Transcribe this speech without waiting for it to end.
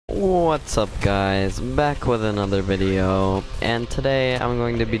What's up guys, back with another video, and today I'm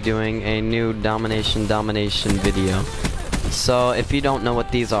going to be doing a new Domination video. So if you don't know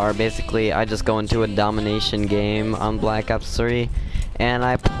what these are, basically I just go into a domination game on Black Ops 3 and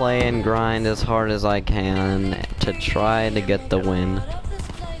I play and grind as hard as I can to try to get the win.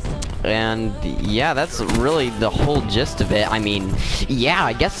 And yeah, that's really the whole gist of it. I mean, yeah,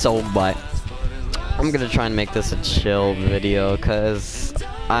 I guess so, but I'm gonna try and make this a chill video because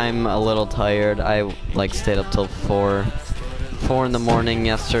I'm a little tired. I like stayed up till 4 in the morning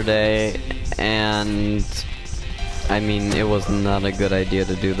yesterday, and I mean it was not a good idea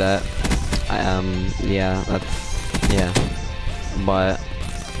to do that. Yeah, but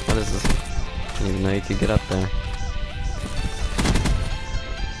what is this? I didn't even know you could get up there.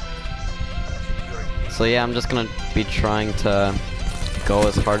 So yeah, I'm just gonna be trying to go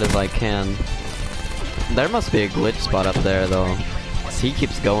as hard as I can. There must be a glitch spot up there though. He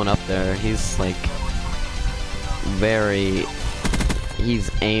keeps going up there. He's like he's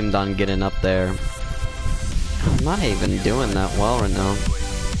aimed on getting up there. I'm not even doing that well right now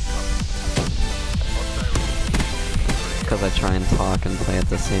because I try and talk and play at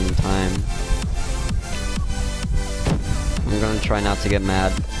the same time. I'm gonna try not to get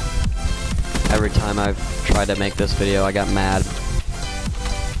mad. Every time I've tried to make this video, I got mad.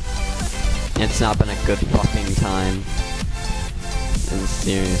 It's not been a good fucking time. And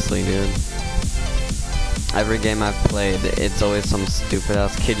seriously, dude. Every game I've played, it's always some stupid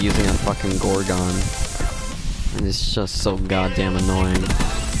ass kid using a fucking Gorgon. And it's just so goddamn annoying.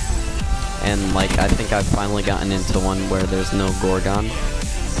 And like, I think I've finally gotten into one where there's no Gorgon.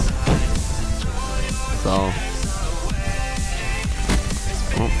 So,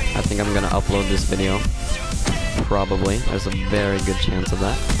 well, I think I'm gonna upload this video. Probably. There's a very good chance of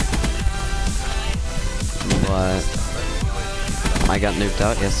that. But I got nuked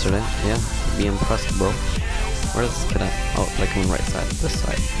out yesterday. Yeah, be impressed, bro. Where's this kid at? Oh, they're coming right side. This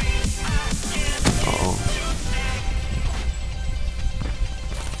side. Uh-oh.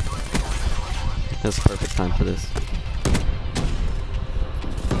 This is perfect time for this.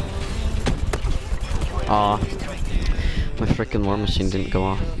 Aw. My freaking war machine didn't go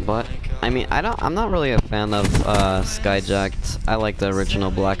off. But I mean, I'm not really a fan of Skyjacked. I like the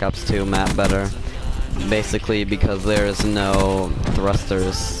original Black Ops 2 map better. Basically because there's no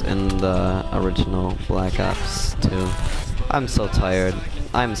thrusters in the original Black Ops 2. I'm so tired.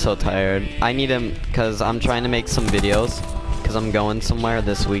 I'm so tired. I need him because I'm trying to make some videos because I'm going somewhere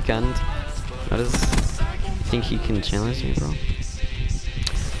this weekend. What is... You think he can challenge me, bro?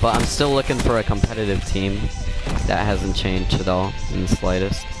 But I'm still looking for a competitive team. That hasn't changed at all in the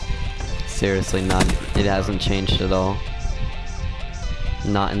slightest. Seriously, not. It hasn't changed at all.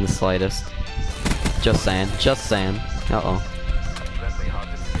 Not in the slightest. Just saying, just saying. Uh-oh.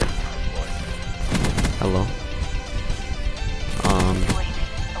 Hello.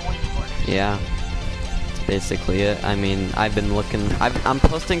 Yeah. That's basically it. I mean, I've been looking... I'm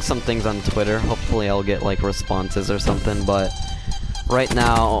posting some things on Twitter. Hopefully I'll get, like, responses or something, but... Right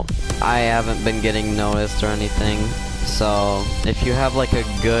now, I haven't been getting noticed or anything. So, if you have, like, a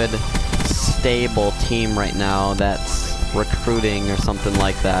good, stable team right now that's recruiting or something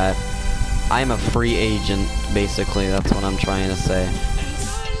like that, I'm a free agent, basically. That's what I'm trying to say.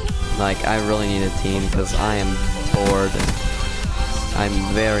 Like, I really need a team because I am bored. I'm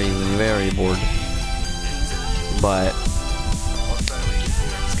very, very bored. But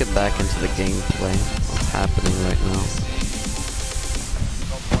let's get back into the gameplay. What's happening right now?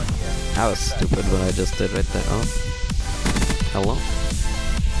 That was stupid what I just did right there. Oh. Hello?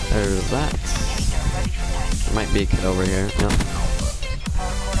 There's that. There might be a kid over here. Yep.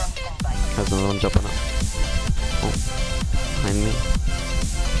 There's another one jumping up. Oh, behind me.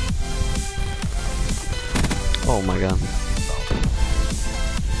 Oh my god.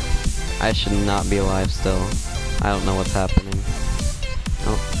 I should not be alive still. I don't know what's happening.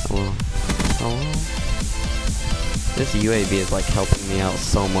 Oh, hello. Hello? This UAV is like helping me out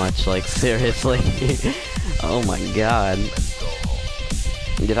so much, like seriously. Oh my god.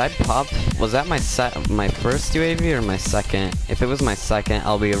 Did I pop? Was that my first UAV or my second? If it was my second,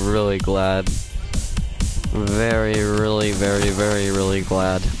 I'll be really glad. Really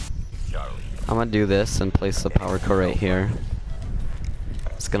glad. I'm gonna do this and place the power core right here.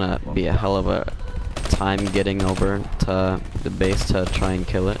 It's gonna be a hell of a time getting over to the base to try and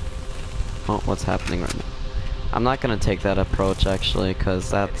kill it. Oh, what's happening right now? I'm not gonna take that approach actually, cause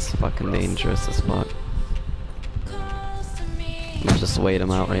that's fucking dangerous as fuck. Let's just wait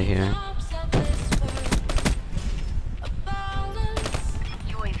him out right here.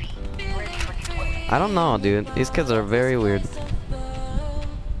 I don't know, dude. These kids are very weird.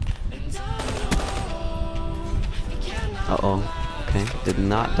 Uh-oh. Okay, did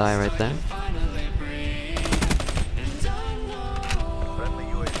not die right there.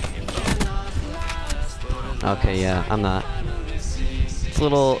 Okay, yeah, I'm not. It's a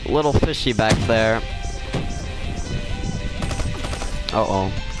little fishy back there.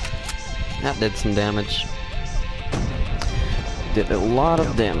 Uh-oh. That did some damage. Did a lot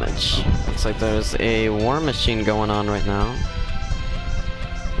of damage. Looks like there's a war machine going on right now.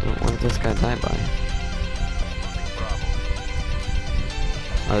 What did this guy die by?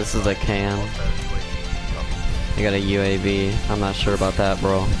 Oh, this is a can. I got a UAV. I'm not sure about that,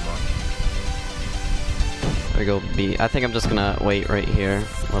 bro. There we go, B. I think I'm just gonna wait right here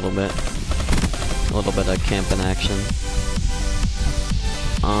a little bit. A little bit of camping action.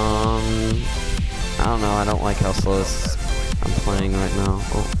 I don't know, I don't like how slow I'm playing right now.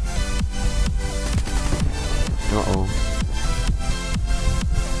 Oh. Uh-oh.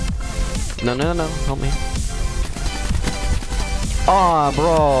 No, help me. Aw,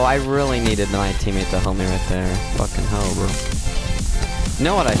 bro, I really needed my teammate to help me right there. Fucking hell, bro. You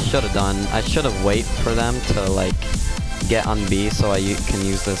know what I should have done? I should have waited for them to, like, get on B so I can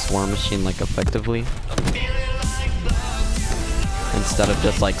use this war machine, like, effectively. Instead of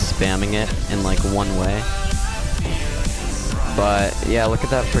just, like, spamming it in, like, one way. But, yeah, look at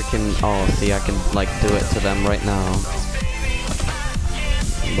that freaking... Oh, see, I can, like, do it to them right now.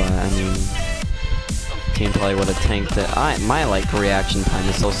 But, I mean... Team probably would have tanked it. My, like, reaction time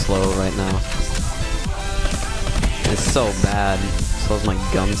is so slow right now. It's so bad. So is my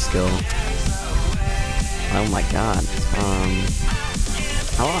gun skill. Oh my god.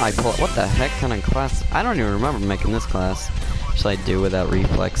 How do I pull... What the heck kind of class... I don't even remember making this class. Actually, I do with that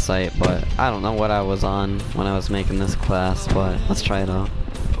reflex sight, but I don't know what I was on when I was making this class, but let's try it out.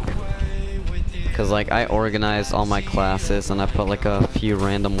 Because, like, I organized all my classes, and I put, like, a few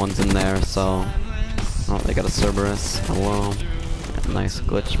random ones in there, so... Oh, they got a Cerberus. Hello. Nice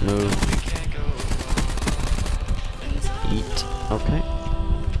glitch move. Eat. Okay.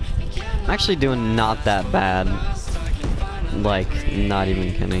 I'm actually doing not that bad. Like, not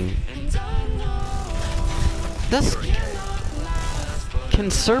even kidding. This... Can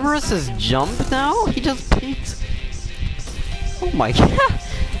Cerberus jump now? He just peeked. Oh my god.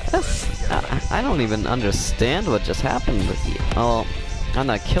 That's... I don't even understand what just happened. Oh, on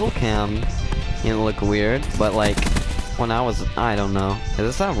that kill cam, it looked weird, but like, when I was... I don't know. Does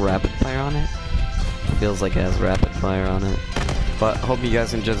this have rapid fire on it? Feels like it has rapid fire on it. But hope you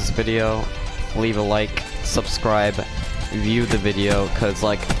guys enjoyed this video. Leave a like, subscribe, view the video, because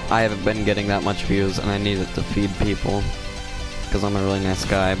like I haven't been getting that much views and I need it to feed people because I'm a really nice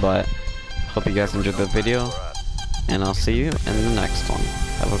guy. But hope you guys enjoyed the video, and I'll see you in the next one.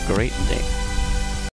 Have a great day.